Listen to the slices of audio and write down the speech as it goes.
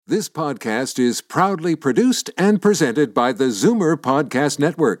This podcast is proudly produced and presented by the Zoomer Podcast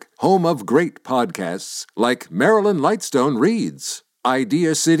Network, home of great podcasts like Marilyn Lightstone Reads,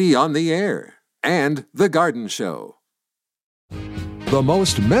 Idea City on the Air, and The Garden Show. The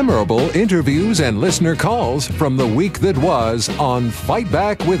most memorable interviews and listener calls from the week that was on Fight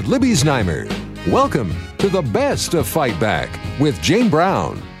Back with Libby Znaimer. Welcome to the best of Fight Back with Jane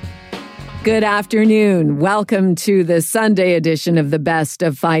Brown. Good afternoon. Welcome to the Sunday edition of the Best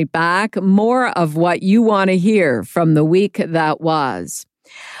of Fight Back. More of what you want to hear from the week that was.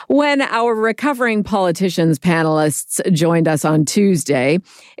 When our recovering politicians panelists joined us on Tuesday,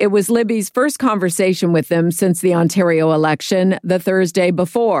 it was Libby's first conversation with them since the Ontario election the Thursday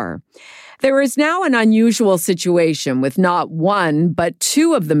before. There is now an unusual situation with not one, but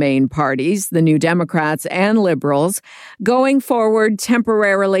two of the main parties, the New Democrats and Liberals, going forward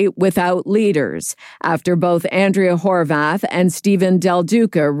temporarily without leaders after both Andrea Horwath and Stephen Del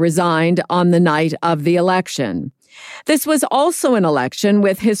Duca resigned on the night of the election. This was also an election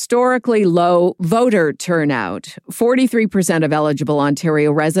with historically low voter turnout. 43% of eligible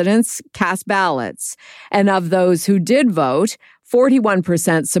Ontario residents cast ballots, and of those who did vote,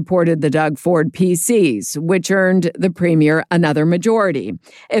 41% supported the Doug Ford PCs, which earned the Premier another majority,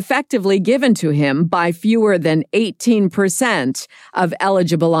 effectively given to him by fewer than 18% of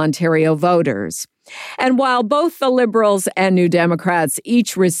eligible Ontario voters. And while both the Liberals and New Democrats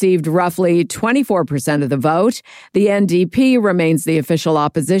each received roughly 24% of the vote, the NDP remains the official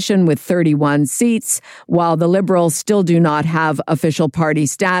opposition with 31 seats, while the Liberals still do not have official party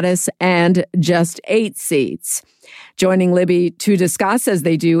status and just 8 seats. Joining Libby to discuss, as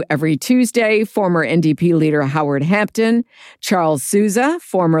they do every Tuesday, former NDP leader Howard Hampton, Charles Sousa,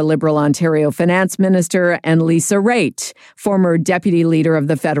 former Liberal Ontario Finance Minister, and Lisa Raitt, former Deputy Leader of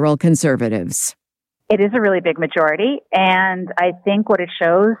the Federal Conservatives. It is a really big majority, and I think what it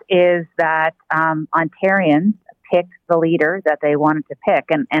shows is that Ontarians picked the leader that they wanted to pick,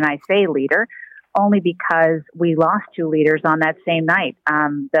 and I say leader only because we lost two leaders on that same night.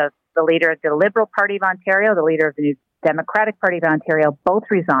 The leader of the Liberal Party of Ontario, the leader of the New Democratic Party of Ontario, both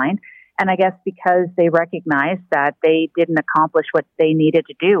resigned, and I guess because they recognized that they didn't accomplish what they needed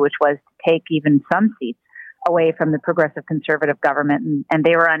to do, which was to take even some seats away from the Progressive Conservative government, and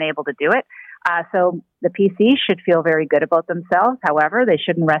they were unable to do it. So the PC should feel very good about themselves. However, they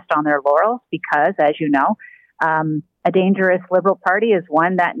shouldn't rest on their laurels because, as you know, a dangerous Liberal Party is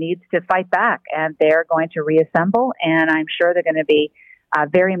one that needs to fight back, and they're going to reassemble, and I'm sure they're going to be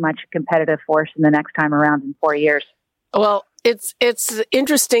very much a competitive force in the next time around in 4 years. Well, it's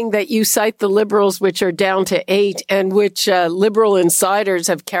interesting that you cite the Liberals, which are down to 8, and which Liberal insiders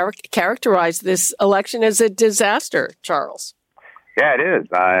have characterized this election as a disaster, Charles. Yeah, it is.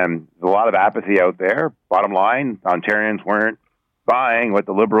 There's a lot of apathy out there. Bottom line, Ontarians weren't buying what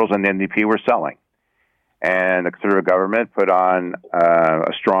the Liberals and the NDP were selling. And the Conservative government put on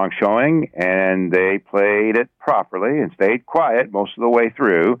a strong showing, and they played it properly and stayed quiet most of the way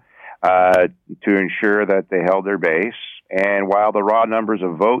through to ensure that they held their base. And while the raw numbers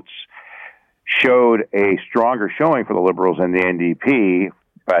of votes showed a stronger showing for the Liberals and the NDP,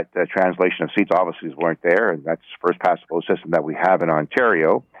 but the translation of seats obviously weren't there, and that's the first past the post system that we have in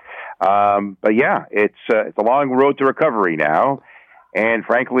Ontario. But yeah, it's a long road to recovery now. And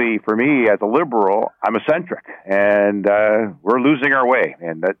frankly, for me, as a Liberal, I'm eccentric, and we're losing our way.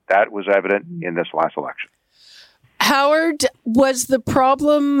 And that was evident in this last election. Howard, was the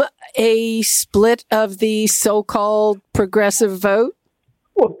problem a split of the so-called progressive vote?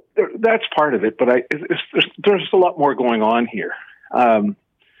 Well, that's part of it, but there's a lot more going on here.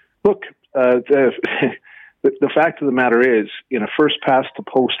 Look, the fact of the matter is, in a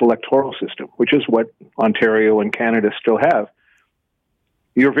first-past-the-post electoral system, which is what Ontario and Canada still have,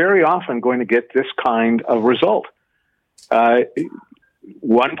 you're very often going to get this kind of result.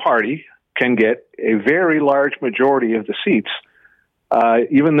 One party can get a very large majority of the seats,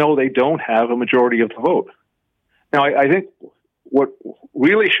 even though they don't have a majority of the vote. Now, I think what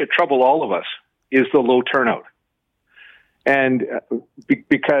really should trouble all of us is the low turnout. And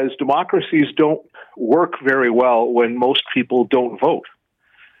because democracies don't work very well when most people don't vote.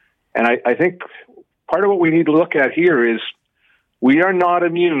 And I think part of what we need to look at here is we are not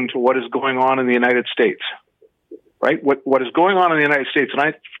immune to what is going on in the United States, right? What is going on in the United States, and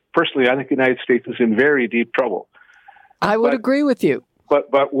I think the United States is in very deep trouble. I would agree with you.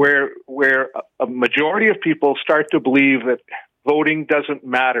 But where a majority of people start to believe that voting doesn't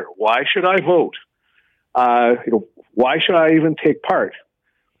matter, why should I vote? Why should I even take part?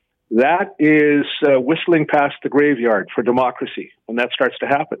 That is whistling past the graveyard for democracy when that starts to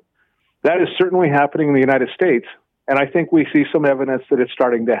happen. That is certainly happening in the United States, And I think we see some evidence that it's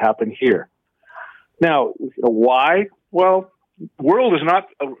starting to happen here. Now, why? Well, the world is not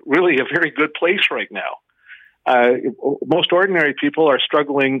really a very good place right now. Most ordinary people are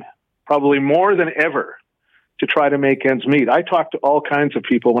struggling probably more than ever to try to make ends meet. I talked to all kinds of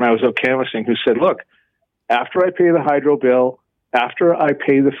people when I was out canvassing who said, look, after I pay the hydro bill, after I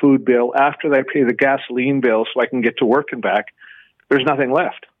pay the food bill, after I pay the gasoline bill so I can get to work and back, there's nothing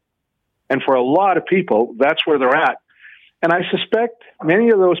left. And for a lot of people, that's where they're at. And I suspect many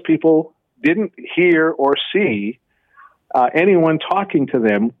of those people didn't hear or see anyone talking to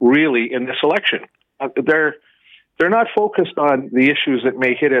them really in this election. They're not focused on the issues that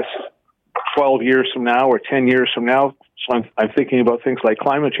may hit us 12 years from now or 10 years from now. So I'm thinking about things like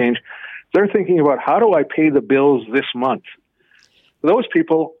climate change. They're thinking about, how do I pay the bills this month? Those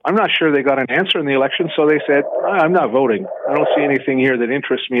people, I'm not sure they got an answer in the election, so they said, I'm not voting. I don't see anything here that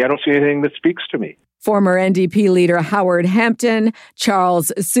interests me. I don't see anything that speaks to me. Former NDP leader Howard Hampton,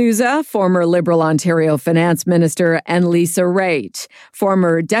 Charles Sousa, former Liberal Ontario Finance Minister, and Lisa Raitt,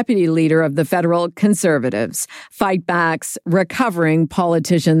 former Deputy Leader of the Federal Conservatives, Fight Back's Recovering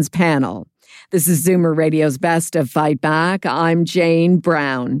Politicians panel. This is Zoomer Radio's Best of Fight Back. I'm Jane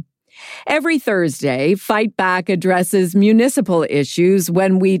Brown. Every Thursday, Fight Back addresses municipal issues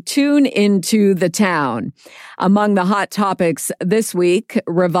when we tune into the town. Among the hot topics this week,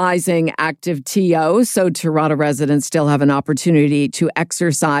 revising active TO so Toronto residents still have an opportunity to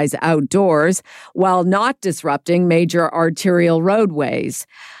exercise outdoors while not disrupting major arterial roadways.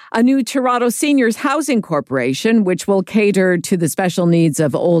 A new Toronto Seniors Housing Corporation, which will cater to the special needs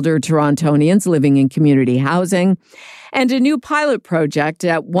of older Torontonians living in community housing, and a new pilot project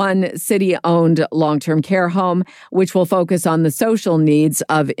at one city-owned long-term care home, which will focus on the social needs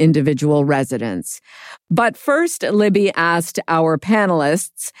of individual residents. But first, Libby asked our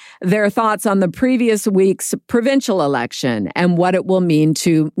panelists their thoughts on the previous week's provincial election and what it will mean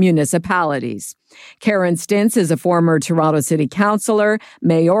to municipalities. Karen Stintz is a former Toronto City Councillor,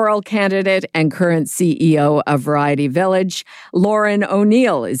 mayoral candidate, and current CEO of Variety Village. Lauren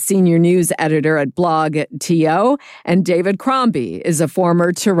O'Neill is senior news editor at Blog TO, and David Crombie is a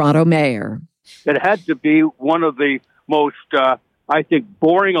former Toronto mayor. It had to be one of the most, I think,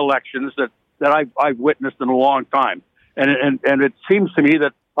 boring elections that I've witnessed in a long time. And it seems to me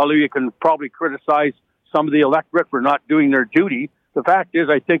that, although you can probably criticize some of the electorate for not doing their duty, the fact is,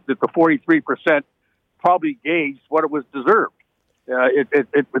 I think that the 43% probably gauged what it was deserved.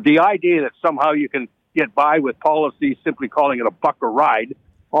 The idea that somehow you can get by with policies simply calling it a buck a ride,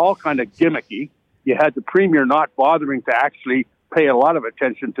 all kind of gimmicky. You had the premier not bothering to actually pay a lot of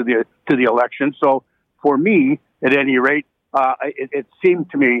attention to the election. So for me, at any rate, it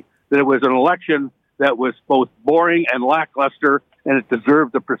seemed to me that it was an election that was both boring and lackluster, and it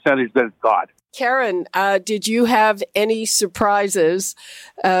deserved the percentage that it got. Karen, did you have any surprises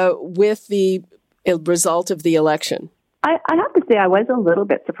with the result of the election? I have to say I was a little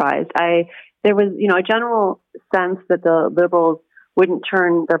bit surprised. There was, a general sense that the Liberals wouldn't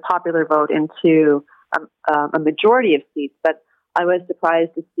turn their popular vote into a majority of seats, but I was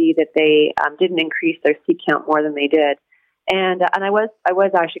surprised to see that they didn't increase their seat count more than they did. And I was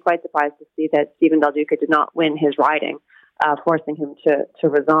actually quite surprised to see that Stephen Del Duca did not win his riding, forcing him to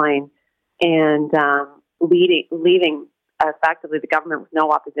resign and leaving effectively the government with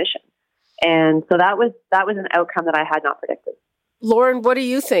no opposition. And so that was an outcome that I had not predicted. Lauren, what do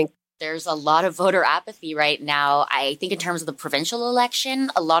you think? There's a lot of voter apathy right now. I think in terms of the provincial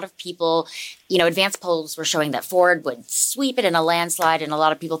election, a lot of people, advanced polls were showing that Ford would sweep it in a landslide. And a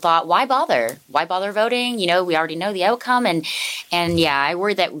lot of people thought, why bother? Why bother voting? We already know the outcome. And yeah, I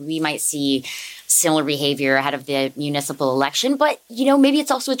worry that we might see similar behavior ahead of the municipal election. But, maybe it's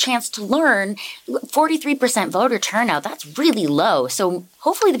also a chance to learn. 43% voter turnout, that's really low. So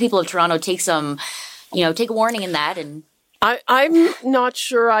hopefully the people of Toronto take a warning in that. And I'm not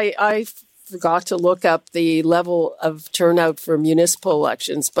sure. I forgot to look up the level of turnout for municipal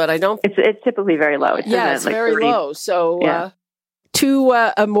elections, but I don't. It's typically very low. It's very 30. Low. So to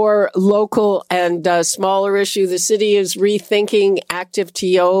a more local and smaller issue, the city is rethinking active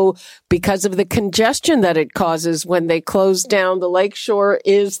TO because of the congestion that it causes when they close down the lakeshore.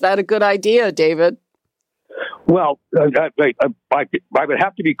 Is that a good idea, David? Well, I would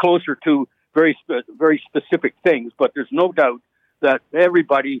have to be closer to very specific things, but there's no doubt that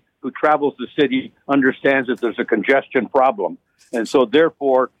everybody who travels the city understands that there's a congestion problem. And so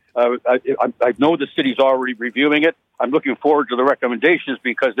therefore, I know the city's already reviewing it. I'm looking forward to the recommendations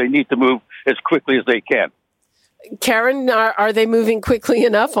because they need to move as quickly as they can. Karen, are they moving quickly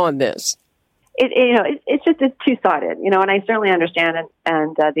enough on this? it's two-sided, and I certainly understand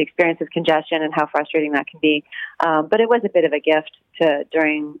and the experience of congestion and how frustrating that can be. But it was a bit of a gift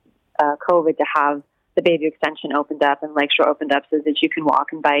during COVID to have the Bayview Extension opened up and Lakeshore opened up so that you can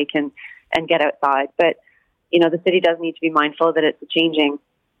walk and bike and get outside. But, the city does need to be mindful that it's changing.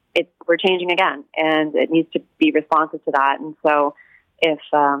 We're changing again, and it needs to be responsive to that. And so if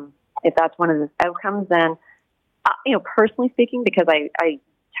that's one of the outcomes, then, personally speaking, because I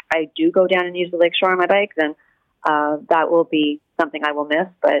do go down and use the Lakeshore on my bike, then that will be something I will miss.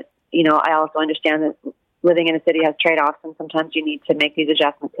 But, I also understand that living in a city has trade-offs, and sometimes you need to make these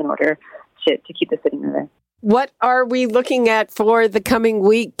adjustments in order to keep the city moving. What are we looking at for the coming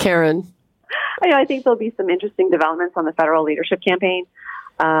week, Karen? I think there'll be some interesting developments on the federal leadership campaign.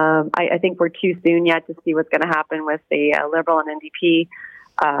 I think we're too soon yet to see what's going to happen with the Liberal and NDP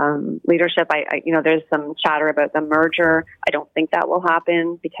leadership. There's some chatter about the merger. I don't think that will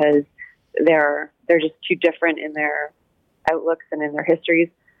happen because they're just too different in their outlooks and in their histories.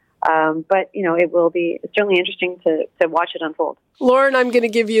 But it will be certainly interesting to watch it unfold. Lauren, I'm going to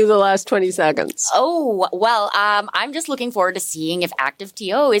give you the last 20 seconds. Oh, well, I'm just looking forward to seeing if active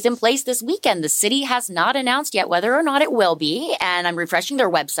TO is in place this weekend. The city has not announced yet whether or not it will be, and I'm refreshing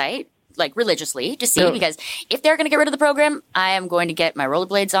their website religiously to see, because if they're going to get rid of the program, I am going to get my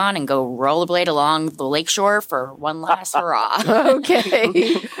rollerblades on and go rollerblade along the lakeshore for one last hurrah.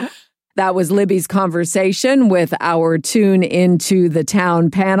 Okay. That was Libby's conversation with our Tune Into the Town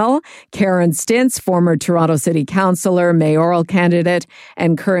panel. Karen Stintz, former Toronto City Councillor, mayoral candidate,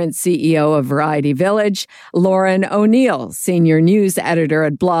 and current CEO of Variety Village. Lauren O'Neill, senior news editor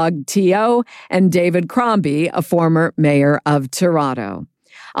at Blog TO. And David Crombie, a former mayor of Toronto.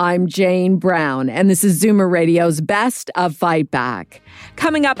 I'm Jane Brown, and this is Zoomer Radio's Best of Fight Back.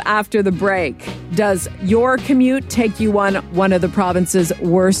 Coming up after the break, does your commute take you on one of the province's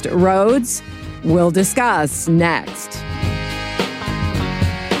worst roads? We'll discuss next.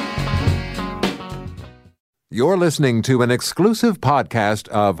 You're listening to an exclusive podcast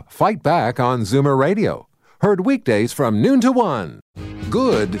of Fight Back on Zoomer Radio. Heard weekdays from noon to 1.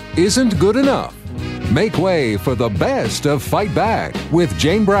 Good isn't good enough. Make way for the best of Fight Back with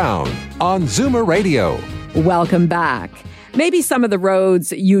Jane Brown on Zoomer Radio. Welcome back. Maybe some of the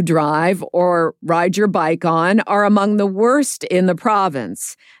roads you drive or ride your bike on are among the worst in the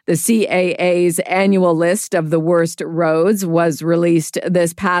province. The CAA's annual list of the worst roads was released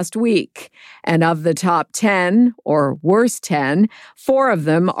this past week. And of the top 10, or worst 10, 4 of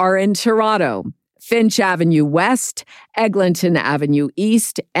them are in Toronto. Finch Avenue West, Eglinton Avenue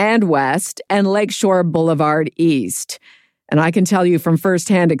East and West, and Lakeshore Boulevard East. And I can tell you from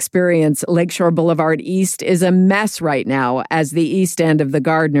firsthand experience, Lakeshore Boulevard East is a mess right now as the east end of the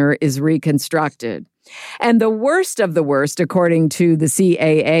Gardiner is reconstructed. And the worst of the worst, according to the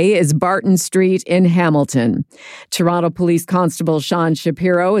CAA, is Barton Street in Hamilton. Toronto Police Constable Sean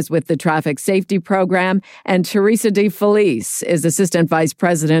Shapiro is with the Traffic Safety Program, and Teresa de Felice is Assistant Vice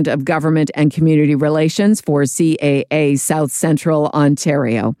President of Government and Community Relations for CAA South Central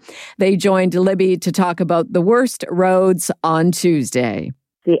Ontario. They joined Libby to talk about the worst roads on Tuesday.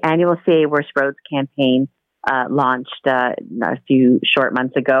 The annual CAA Worst Roads campaign launched a few short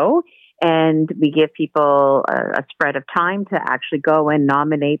months ago. And we give people a spread of time to actually go and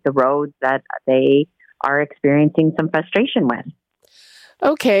nominate the roads that they are experiencing some frustration with.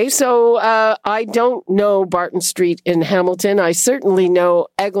 Okay, so I don't know Barton Street in Hamilton. I certainly know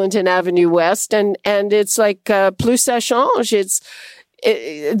Eglinton Avenue West, and it's like plus ça change.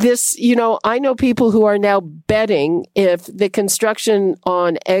 I know people who are now betting if the construction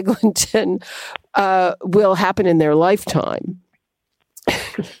on Eglinton will happen in their lifetime.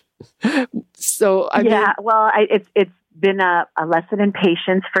 So it's been a lesson in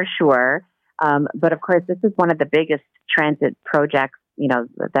patience for sure. But of course, this is one of the biggest transit projects,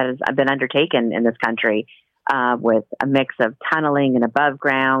 that has been undertaken in this country, with a mix of tunneling and above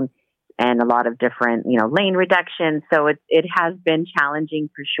ground and a lot of different, lane reductions. So it has been challenging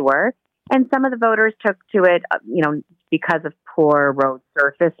for sure. And some of the voters took to it, because of poor road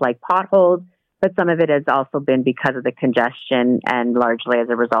surface like potholes. But some of it has also been because of the congestion and largely as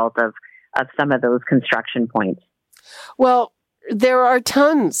a result of some of those construction points. Well, there are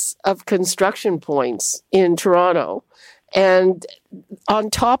tons of construction points in Toronto. And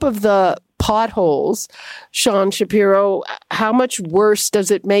on top of the potholes, Sean Shapiro, how much worse does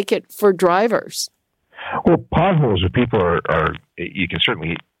it make it for drivers? Well, potholes, if people are you can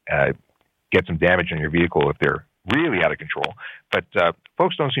certainly get some damage on your vehicle if they're really out of control. But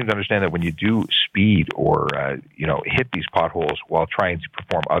folks don't seem to understand that when you do speed or, hit these potholes while trying to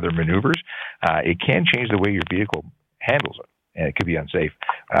perform other maneuvers, it can change the way your vehicle handles it. and it could be unsafe,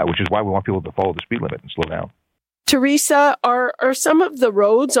 which is why we want people to follow the speed limit and slow down. Teresa, are some of the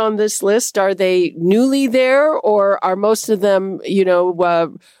roads on this list, are they newly there, or are most of them,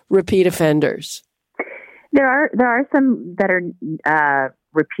 repeat offenders? There are some that are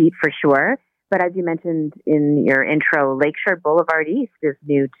repeat for sure, but as you mentioned in your intro, Lakeshore Boulevard East is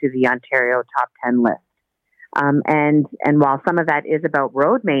new to the Ontario Top 10 list. And while some of that is about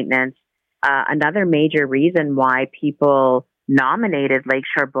road maintenance, another major reason why people nominated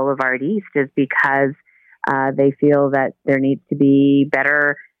Lakeshore Boulevard East is because they feel that there needs to be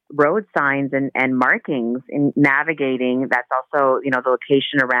better road signs and markings in navigating. That's also, the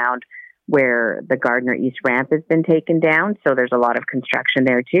location around where the Gardner East ramp has been taken down. So there's a lot of construction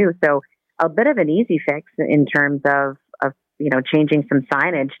there too. So a bit of an easy fix in terms of changing some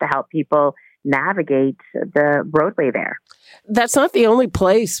signage to help people navigate the roadway there. That's not the only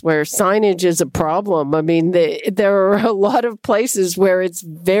place where signage is a problem. I mean, there are a lot of places where it's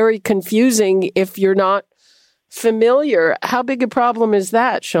very confusing if you're not familiar. How big a problem is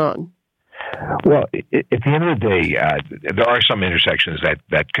that, Sean? Well, at the end of the day, there are some intersections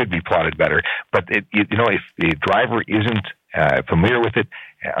that could be plotted better. But if the driver isn't familiar with it,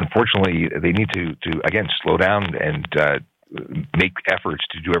 unfortunately, they need to again slow down and make efforts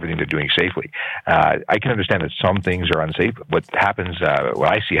to do everything they're doing safely. I can understand that some things are unsafe. What happens, what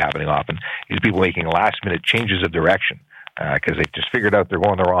I see happening often, is people making last-minute changes of direction because they just figured out they're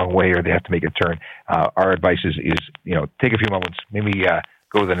going the wrong way or they have to make a turn. Our advice is take a few moments, maybe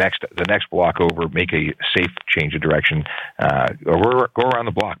go the next block over, make a safe change of direction, or go around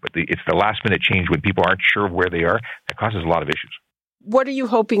the block. But it's the last-minute change when people aren't sure of where they are that causes a lot of issues. What are you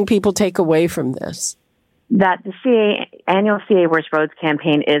hoping people take away from this? That the annual CA Worst Roads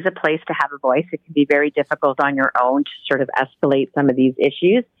campaign is a place to have a voice. It can be very difficult on your own to sort of escalate some of these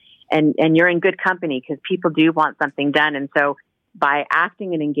issues. And you're in good company because people do want something done. And so by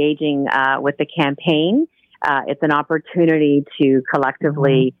acting and engaging with the campaign, it's an opportunity to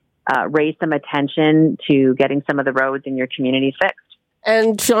collectively raise some attention to getting some of the roads in your community fixed.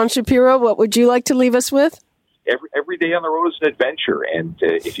 And John Shapiro, what would you like to leave us with? Every day on the road is an adventure, and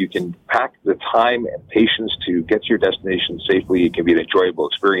if you can pack the time and patience to get to your destination safely, it can be an enjoyable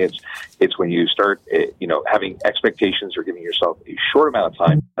experience. It's when you start, having expectations or giving yourself a short amount of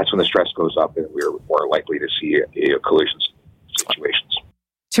time, that's when the stress goes up, and we're more likely to see collision situations.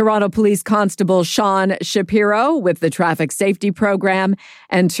 Toronto Police Constable Sean Shapiro with the Traffic Safety Program,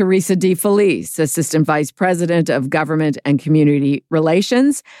 and Teresa Felice, Assistant Vice President of Government and Community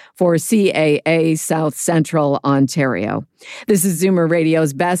Relations for CAA South Central Ontario. This is Zoomer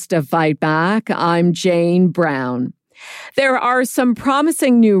Radio's Best of Fight Back. I'm Jane Brown. There are some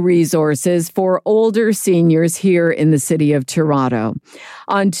promising new resources for older seniors here in the city of Toronto.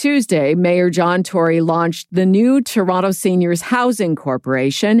 On Tuesday, Mayor John Tory launched the new Toronto Seniors Housing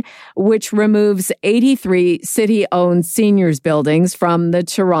Corporation, which removes 83 city-owned seniors buildings from the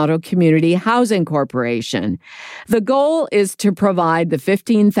Toronto Community Housing Corporation. The goal is to provide the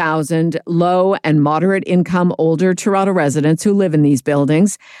 15,000 low and moderate income older Toronto residents who live in these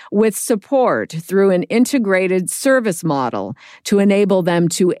buildings with support through an integrated service model to enable them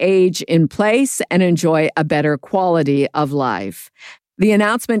to age in place and enjoy a better quality of life. The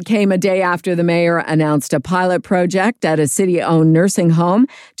announcement came a day after the mayor announced a pilot project at a city-owned nursing home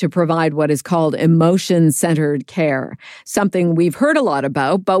to provide what is called emotion-centered care, something we've heard a lot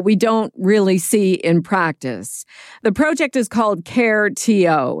about, but we don't really see in practice. The project is called Care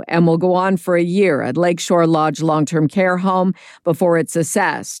TO and will go on for a year at Lakeshore Lodge Long-Term Care Home before it's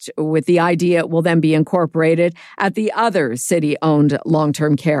assessed, with the idea it will then be incorporated at the other city-owned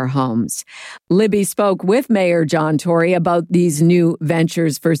long-term care homes. Libby spoke with Mayor John Tory about these new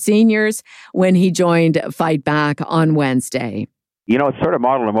ventures for seniors when he joined Fight Back on Wednesday. It's sort of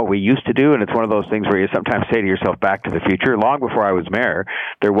modeled on what we used to do, and it's one of those things where you sometimes say to yourself, back to the future. Long before I was mayor,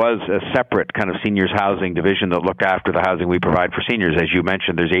 there was a separate kind of seniors housing division that looked after the housing we provide for seniors. As you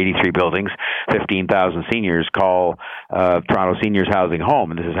mentioned, there's 83 buildings, 15,000 seniors call Toronto Seniors Housing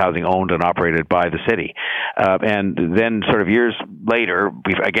home, and this is housing owned and operated by the city. And then sort of years later,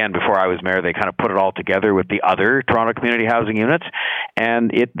 before I was mayor, they kind of put it all together with the other Toronto community housing units,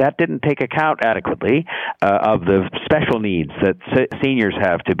 and that didn't take account adequately of the special needs that seniors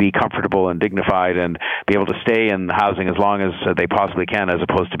have to be comfortable and dignified and be able to stay in housing as long as they possibly can, as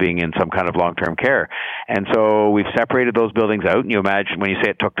opposed to being in some kind of long-term care. And so we've separated those buildings out. And you imagine when you say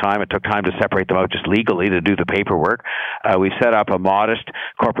it took time to separate them out just legally to do the paperwork. We've set up a modest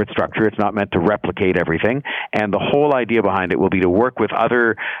corporate structure. It's not meant to replicate everything. And the whole idea behind it will be to work with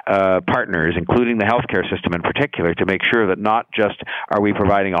other partners, including the healthcare system in particular, to make sure that not just are we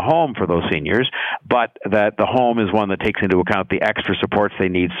providing a home for those seniors, but that the home is one that takes into account the extra supports they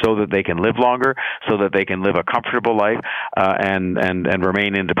need so that they can live longer, so that they can live a comfortable life, and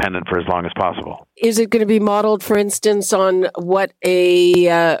remain independent for as long as possible. Is it going to be modeled, for instance, on what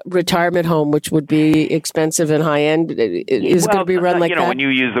a retirement home, which would be expensive and high-end, is going to be run like that? When you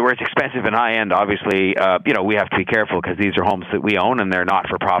use the words expensive and high-end, obviously, we have to be careful because these are homes that we own and they're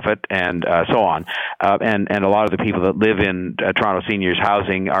not-for-profit and so on. And a lot of the people that live in Toronto seniors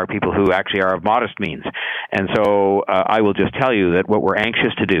housing are people who actually are of modest means. And so I will just tell you that what we're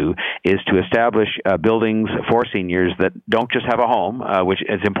anxious to do is to establish buildings for seniors that don't just have a home, which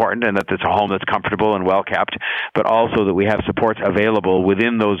is important, and that it's a home that's comfortable and well-kept, but also that we have supports available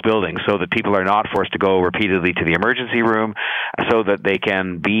within those buildings so that people are not forced to go repeatedly to the emergency room, so that they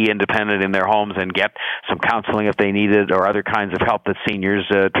can be independent in their homes and get some counseling if they need it or other kinds of help that seniors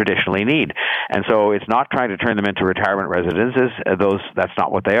traditionally need. And so it's not trying to turn them into retirement residences. That's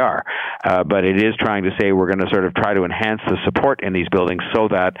not what they are. But it is trying to say we're going to sort of try to enhance the support in these buildings so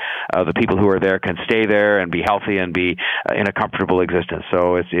that the people who are there can stay there and be healthy and be in a comfortable existence.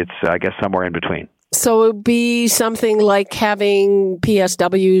 So it's I guess, somewhere in between. So it would be something like having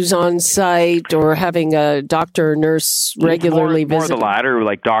PSWs on site or having a doctor or nurse regularly visit? More the latter,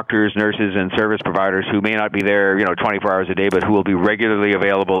 like doctors, nurses, and service providers who may not be there, 24 hours a day, but who will be regularly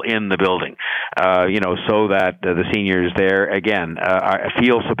available in the building, so that the seniors there, again,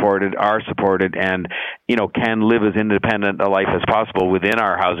 feel supported, are supported, and, can live as independent a life as possible within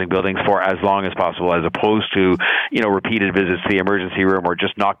our housing buildings for as long as possible, as opposed to, repeated visits to the emergency room or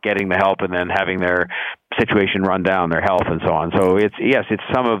just not getting the help and then having their situation run down, their health and so on. So it's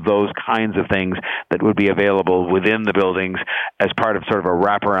some of those kinds of things that would be available within the buildings as part of sort of a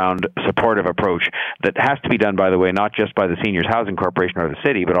wraparound supportive approach that has to be done, by the way, not just by the Seniors Housing Corporation or the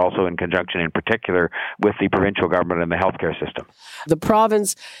city, but also in conjunction in particular with the provincial government and the healthcare system. The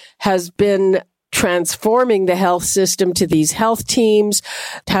province has been transforming the health system to these health teams.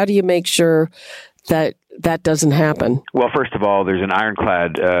 How do you make sure that doesn't happen? Well, first of all, there's an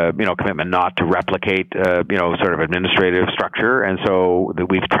ironclad, commitment not to replicate, sort of administrative structure. And so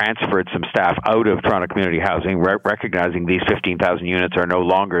we've transferred some staff out of Toronto Community Housing, recognizing these 15,000 units are no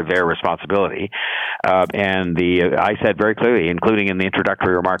longer their responsibility. I said very clearly, including in the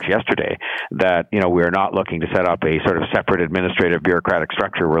introductory remarks yesterday, that, we're not looking to set up a sort of separate administrative bureaucratic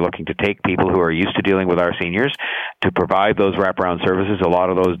structure. We're looking to take people who are used to dealing with our seniors to provide those wraparound services, a lot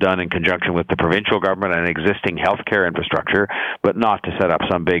of those done in conjunction with the provincial government and existing healthcare infrastructure, but not to set up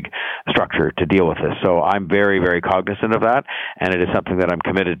some big structure to deal with this. So I'm very, very cognizant of that, and it is something that I'm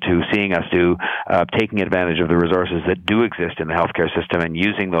committed to seeing us do, taking advantage of the resources that do exist in the healthcare system and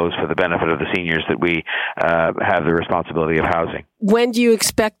using those for the benefit of the seniors that we have the responsibility of housing. When do you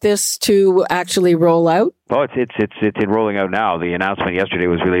expect this to actually roll out? Well, it's in rolling out now. The announcement yesterday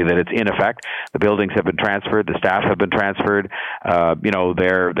was really that it's in effect. The buildings have been transferred. The staff have been transferred.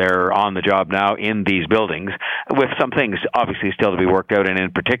 They're on the job now in these buildings, with some things obviously still to be worked out, and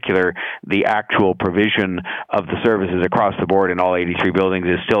in particular, the actual provision of the services across the board in all 83 buildings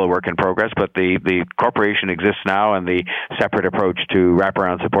is still a work in progress. But the corporation exists now, and the separate approach to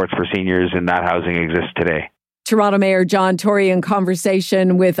wraparound supports for seniors in that housing exists today. Toronto Mayor John Tory in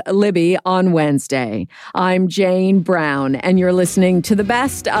conversation with Libby on Wednesday. I'm Jane Brown, and you're listening to the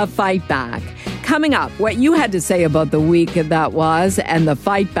best of Fight Back. Coming up, what you had to say about the week that was and the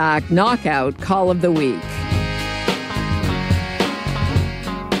Fight Back Knockout Call of the Week.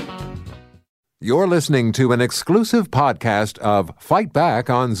 You're listening to an exclusive podcast of Fight Back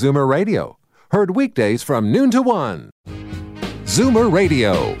on Zoomer Radio. Heard weekdays from noon to 1. Zoomer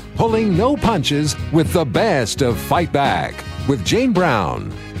Radio, pulling no punches with the best of Fight Back with Jane Brown.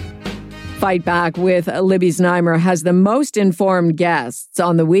 Fight Back with Libby Znaimer has the most informed guests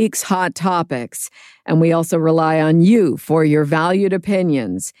on the week's hot topics. And we also rely on you for your valued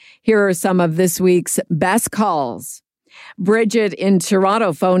opinions. Here are some of this week's best calls. Bridget in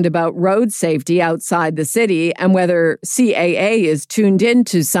Toronto phoned about road safety outside the city and whether CAA is tuned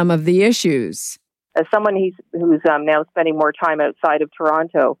into some of the issues. As someone who's now spending more time outside of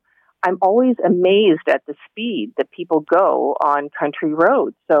Toronto, I'm always amazed at the speed that people go on country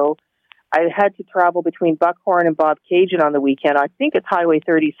roads. So I had to travel between Buckhorn and Bobcaygeon on the weekend. I think it's Highway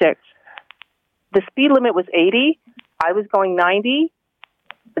 36. The speed limit was 80. I was going 90.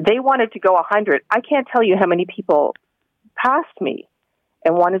 They wanted to go 100. I can't tell you how many people passed me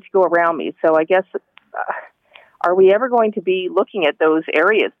and wanted to go around me. So I guess, are we ever going to be looking at those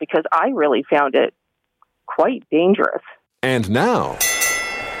areas? Because I really found it quite dangerous. And now,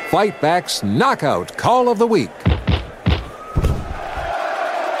 Fight Back's Knockout Call of the Week.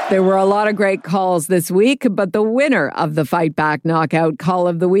 There were a lot of great calls this week, but the winner of the Fight Back Knockout Call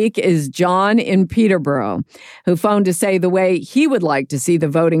of the Week is John in Peterborough, who phoned to say the way he would like to see the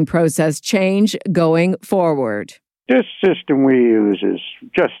voting process change going forward. This system we use is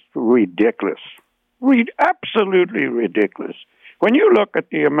just ridiculous. Absolutely ridiculous. When you look at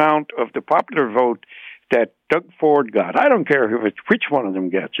the amount of the popular vote that Doug Ford got, I don't care which one of them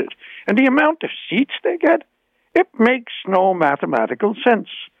gets it, and the amount of seats they get, it makes no mathematical sense.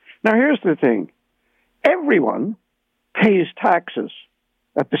 Now, here's the thing. Everyone pays taxes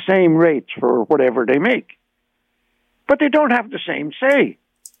at the same rates for whatever they make. But they don't have the same say.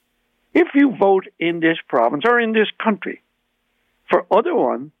 If you vote in this province or in this country for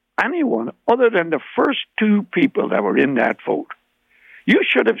anyone other than the first two people that were in that vote, you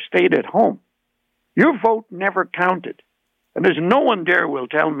should have stayed at home. Your vote never counted. And there's no one there who will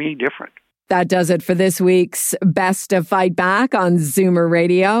tell me different. That does it for this week's Best of Fight Back on Zoomer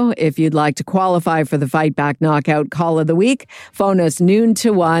Radio. If you'd like to qualify for the Fight Back Knockout Call of the Week, phone us noon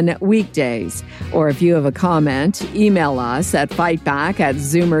to 1 weekdays. Or if you have a comment, email us at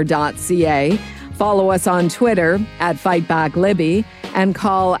fightback@zoomer.ca. Follow us on Twitter at FightbackLibby and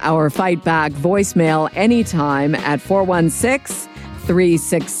call our Fight Back voicemail anytime at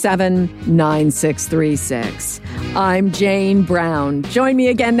 416-367-9636. I'm Jane Brown. Join me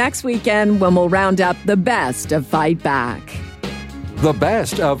again next weekend when we'll round up the best of Fight Back. The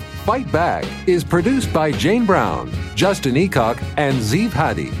Best of Fight Back is produced by Jane Brown, Justin Eacock, and Zeev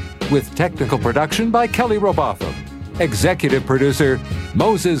Hadi, with technical production by Kelly Robotham. Executive producer,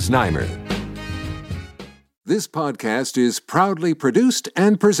 Moses Znaimer. This podcast is proudly produced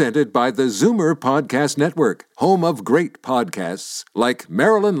and presented by the Zoomer Podcast Network, home of great podcasts like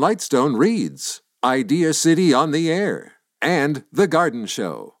Marilyn Lightstone Reads, Idea City on the Air, and The Garden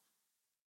Show.